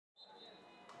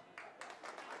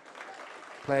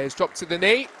Players drop to the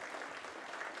knee.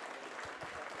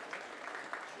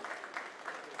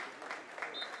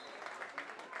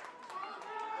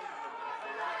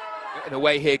 And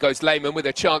away here goes Lehmann with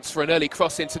a chance for an early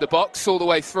cross into the box, all the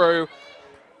way through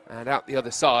and out the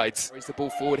other side. Brings the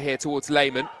ball forward here towards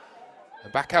Lehmann.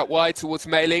 And back out wide towards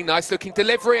Mailing. Nice looking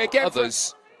delivery again.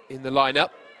 Others in the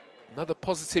lineup. Another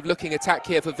positive looking attack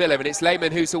here for Villa, and it's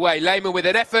Lehmann who's away. Lehmann with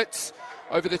an effort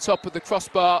over the top of the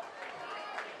crossbar.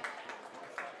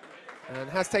 And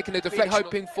has taken a deflection.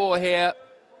 Hoping for here.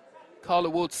 Carla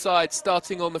Ward's side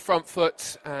starting on the front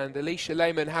foot, and Alisha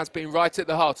Lehmann has been right at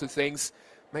the heart of things.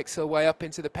 Makes her way up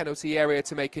into the penalty area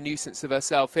to make a nuisance of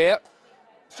herself here.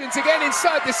 Again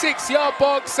inside the 6-yard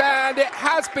box, and it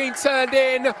has been turned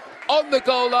in on the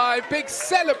goal line. Big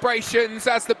celebrations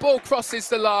as the ball crosses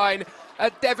the line.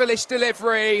 A devilish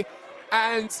delivery,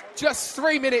 and just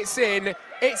 3 minutes in,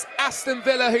 it's Aston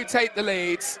Villa who take the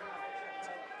lead.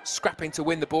 Scrapping to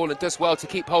win the ball and does well to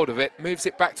keep hold of it. Moves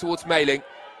it back towards Mailing.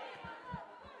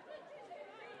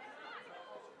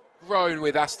 Grown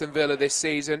with Aston Villa this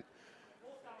season.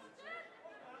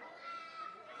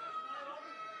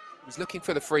 Was looking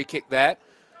for the free kick there.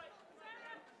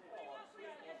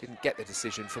 Didn't get the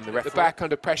decision from the referee. The back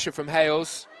under pressure from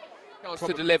Hales. Chance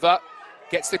to deliver.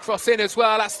 Gets the cross in as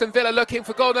well. Aston Villa looking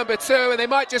for goal number 2, and they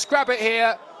might just grab it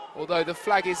here. Although the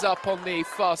flag is up on the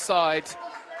far side,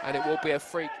 and it will be a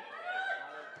free.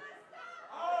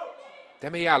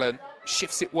 Demi Allen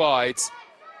shifts it wide.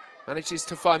 Manages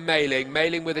to find Mailing.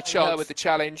 Mailing with a chance with the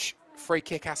challenge. Free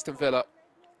kick Aston Villa.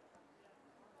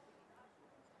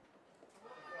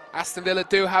 Aston Villa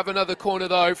do have another corner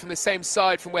though from the same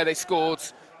side from where they scored.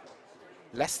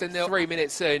 Leicester 0, 3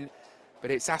 minutes in,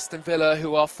 but it's Aston Villa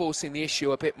who are forcing the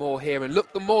issue a bit more here and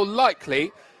look the more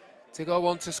likely to go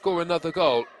on to score another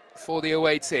goal for the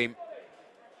away team.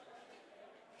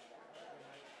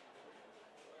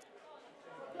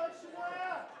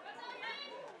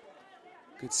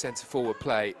 Good centre forward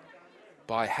play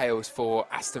by Hales for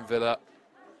Aston Villa,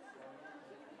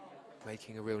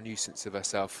 making a real nuisance of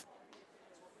herself.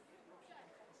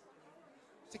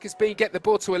 Has been get the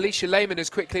ball to Alisha Lehmann as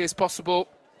quickly as possible.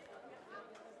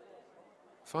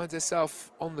 Finds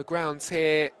herself on the grounds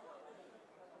here,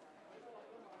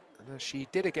 and as she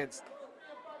did against.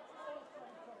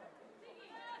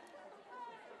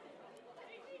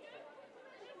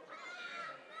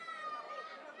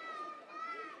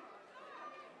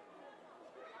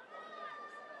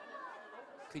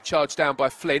 Charged down by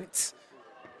Flint.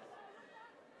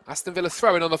 Aston Villa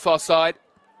throwing on the far side.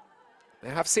 They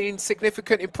have seen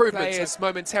significant improvements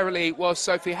momentarily while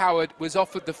Sophie Howard was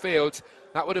offered the field.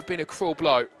 That would have been a cruel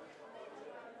blow.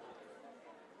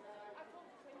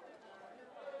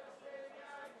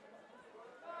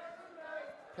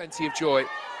 Plenty of joy.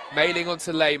 Mailing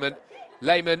onto Lehmann.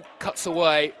 Lehmann cuts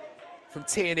away from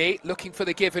Tierney, looking for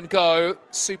the give and go.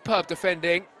 Superb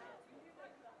defending.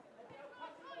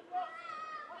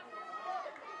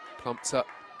 Plumped up.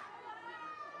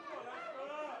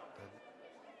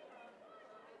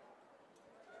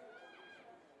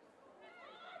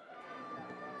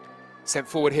 Sent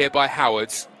forward here by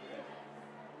Howard.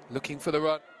 Looking for the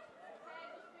run.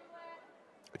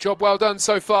 A job well done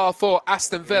so far for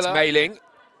Aston Villa. Mailing.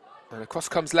 And across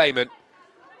comes Lehmann.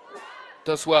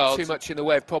 Does well. Too much in the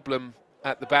way of problem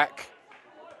at the back.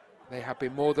 They have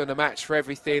been more than a match for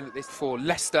everything. This for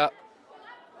Leicester.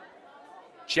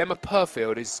 Gemma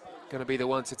Purfield is going to be the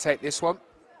one to take this one.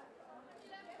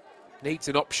 Needs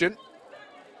an option.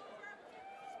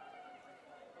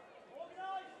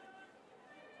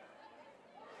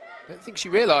 I don't think she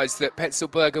realised that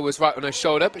Petzelberger was right on her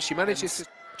shoulder, but she manages to,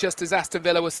 just as Aston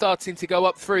Villa was starting to go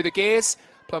up through the gears.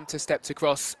 Plumter stepped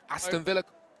across. Aston Villa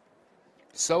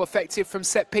so effective from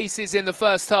set pieces in the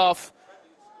first half.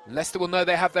 Leicester will know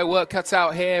they have their work cut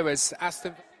out here as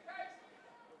Aston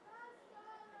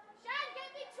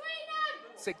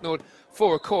signalled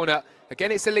for a corner.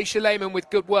 Again, it's Alisha Lehmann with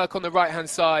good work on the right-hand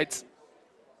side.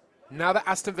 Now that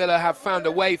Aston Villa have found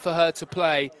a way for her to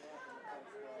play,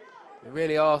 they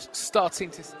really are starting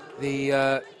to.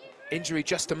 The injury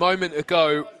just a moment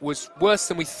ago was worse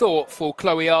than we thought for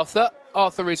Chloe Arthur.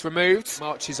 Arthur is removed,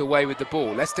 marches away with the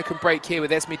ball. Leicester can break here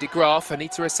with Esme de Graaf.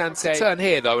 Anita Asante. Turn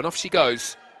here though, and off she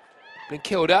goes. Been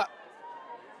killed up.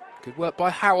 Good work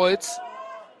by Howard.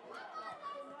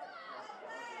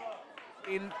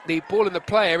 In the ball and the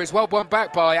player is well won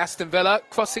back by Aston Villa.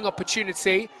 Crossing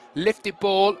opportunity, lifted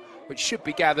ball, which should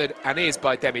be gathered and is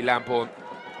by Demi Lambourne.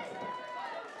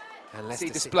 And Leicester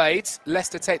displayed.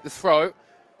 Leicester take the throw,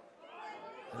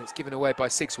 and it's given away by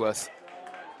Sigsworth.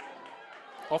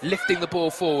 Lifting the ball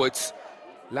forwards.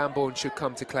 Lambourne should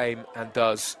come to claim and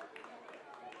does.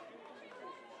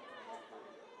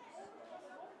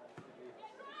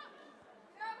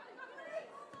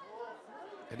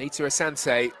 Anita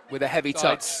Asante with a heavy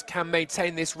touch can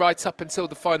maintain this right up until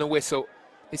the final whistle.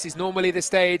 This is normally the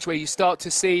stage where you start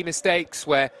to see mistakes,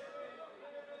 where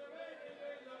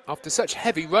after such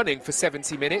heavy running for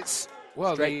 70 minutes,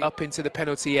 well, straight up into the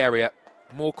penalty area.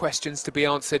 More questions to be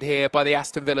answered here by the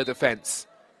Aston Villa defence.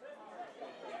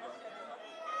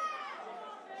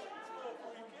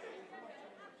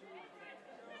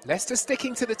 Leicester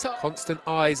sticking to the top. Constant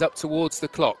eyes up towards the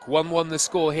clock. 1-1 the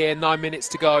score here, 9 minutes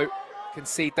to go.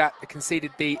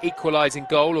 Conceded the equalising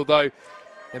goal, although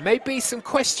there may be some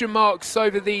question marks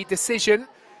over the decision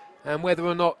and whether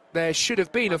or not there should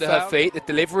have been a third feet. The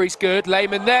delivery's good.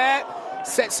 Lehmann there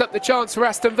sets up the chance for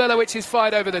Aston Villa, which is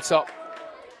fired over the top.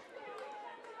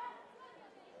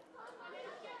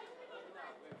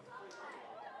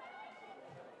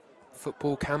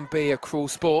 Football can be a cruel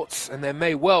sport, and there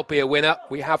may well be a winner.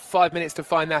 We have 5 minutes to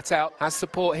find that out. Has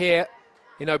support here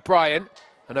in O'Brien.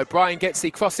 And O'Brien gets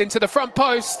the cross into the front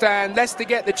post, and Leicester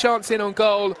get the chance in on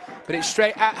goal, but it's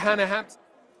straight at Hannah Hampton.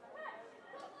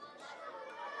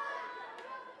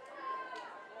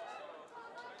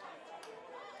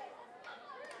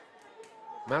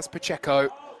 Maz Pacheco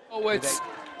forwards,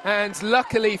 and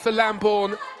luckily for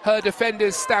Lambourne, her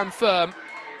defenders stand firm.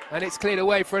 And it's cleared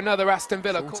away for another Aston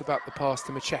Villa. Thought about the pass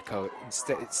to Pacheco.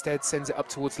 Instead sends it up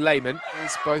towards Lehmann.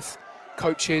 There's both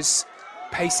coaches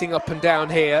pacing up and down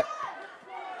here.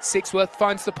 Sixworth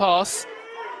finds the pass.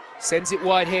 Sends it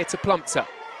wide here to Plumpter.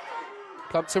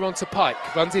 Plumpter onto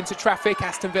Pike. Runs into traffic.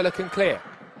 Aston Villa can clear.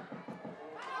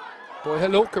 Boy,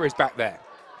 Halorka is back there.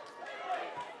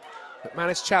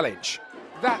 McManus challenge.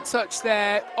 That touch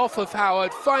there off of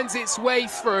Howard finds its way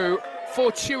through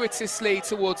fortuitously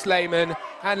towards Lehmann,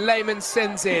 and Lehmann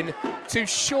sends in to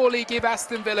surely give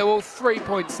Aston Villa all 3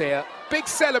 points here. Big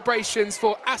celebrations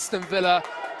for Aston Villa.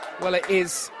 Well,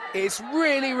 it's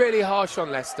really, really harsh on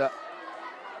Leicester.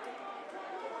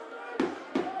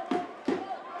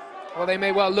 Well, they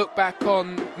may well look back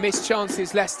on missed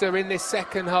chances, Leicester, in this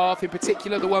second half, in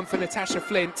particular the one for Natasha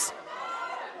Flint.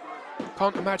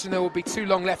 Can't imagine there will be too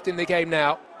long left in the game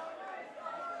now.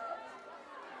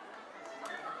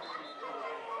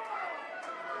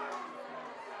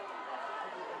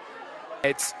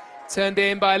 It's turned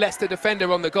in by a Leicester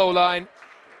defender on the goal line,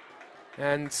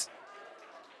 and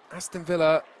Aston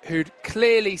Villa, who'd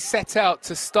clearly set out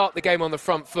to start the game on the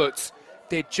front foot,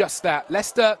 did just that.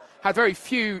 Leicester had very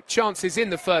few chances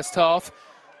in the first half.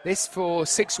 This, for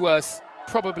Sixworth,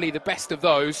 probably the best of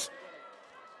those.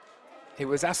 It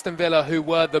was Aston Villa who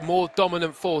were the more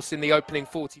dominant force in the opening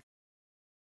 40.